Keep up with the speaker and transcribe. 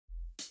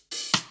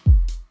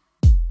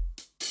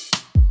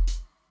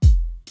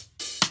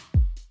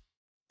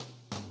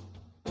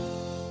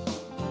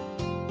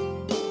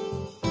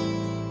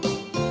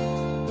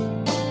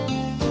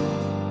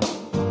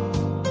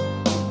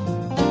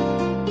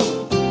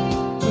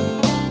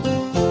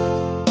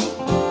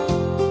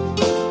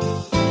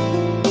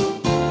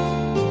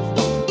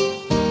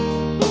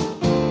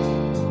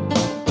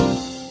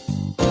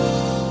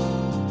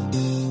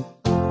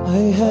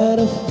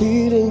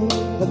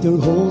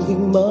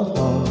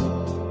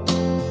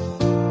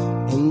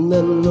And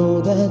I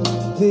know that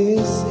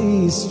this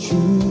is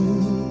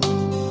true.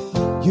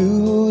 You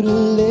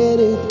wouldn't let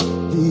it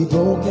be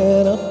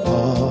broken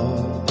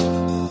apart,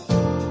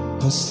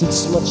 'cause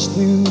it's much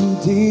too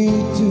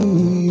deep to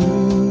you.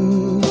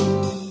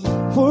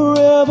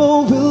 Forever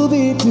we'll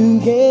be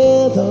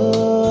together,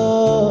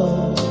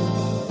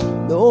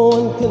 no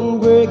one can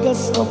break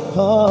us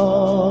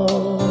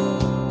apart.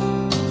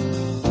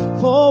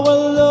 For our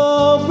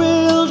love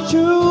will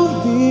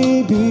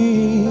truly be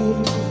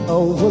a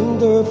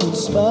wonderful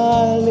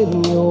smile in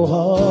your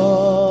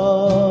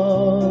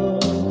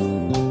heart.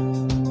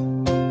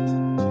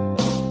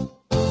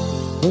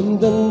 When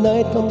the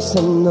night comes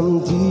and I'm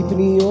deep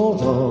in your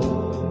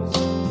arms,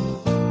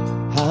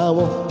 how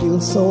I feel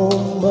so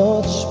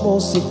much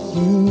more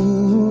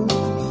secure.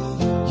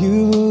 You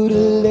would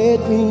let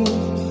me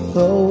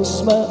close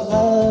my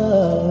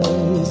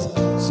eyes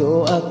so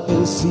I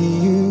can see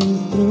you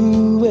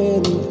through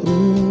and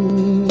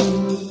through.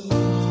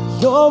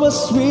 You're a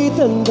sweet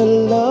and a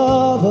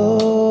lover,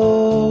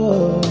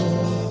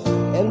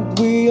 and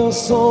we are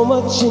so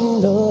much in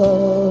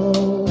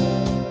love.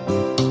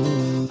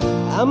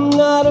 I'm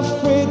not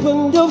afraid when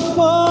you're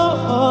far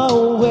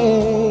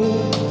away.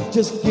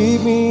 Just give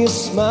me a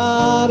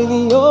smile in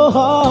your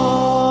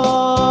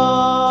heart.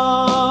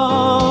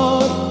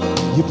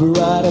 You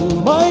brighten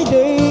my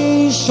day,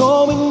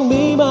 showing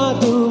me my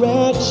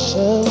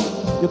direction.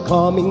 You're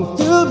coming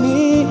to me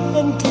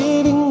and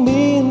giving me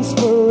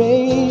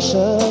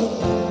inspiration.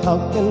 How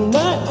can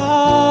I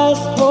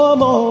ask for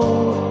more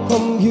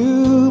from you,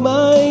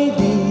 my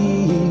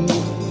dear?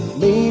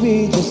 Maybe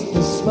just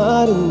a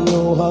smile in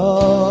your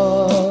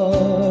heart.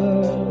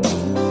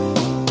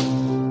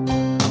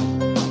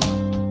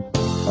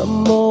 I'm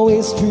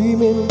always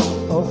dreaming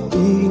of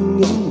being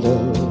in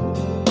love,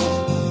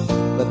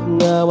 but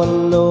now I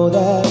know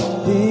that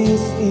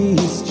this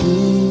is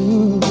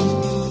true.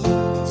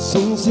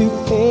 Since you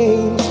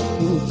came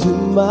into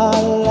my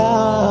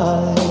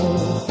life,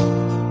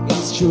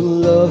 it's true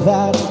love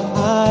that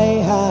I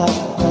have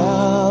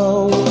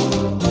found.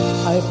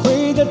 I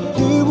pray that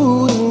you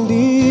wouldn't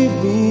leave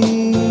me,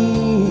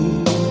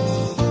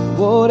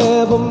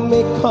 whatever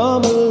may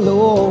come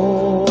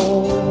along.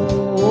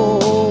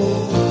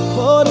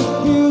 But if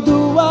you do,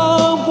 I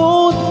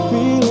won't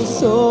feel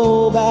so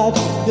bad.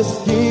 Just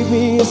give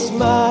me a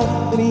smile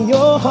in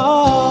your heart.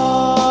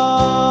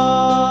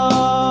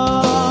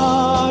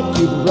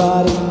 You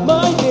brighten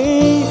my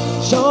day,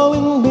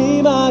 showing me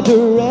my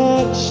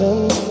direction.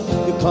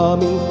 You're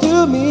coming to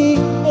me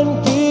and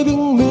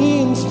giving me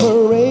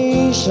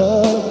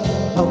inspiration.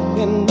 How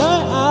can I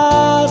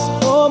ask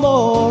for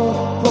more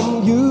from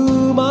you,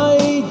 my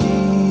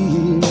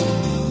dear?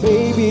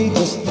 Maybe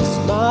just a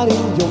smile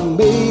in your,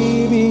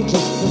 maybe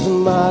just a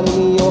smile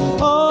in your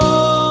heart.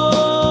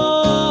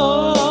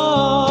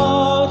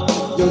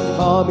 You're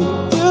coming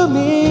to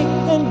me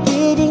and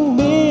giving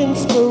me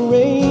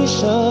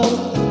inspiration.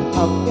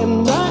 How can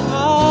I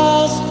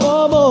ask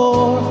for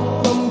more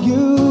from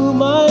you,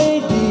 my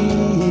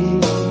dear?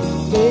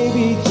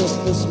 Maybe just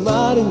a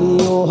smile in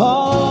your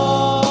heart.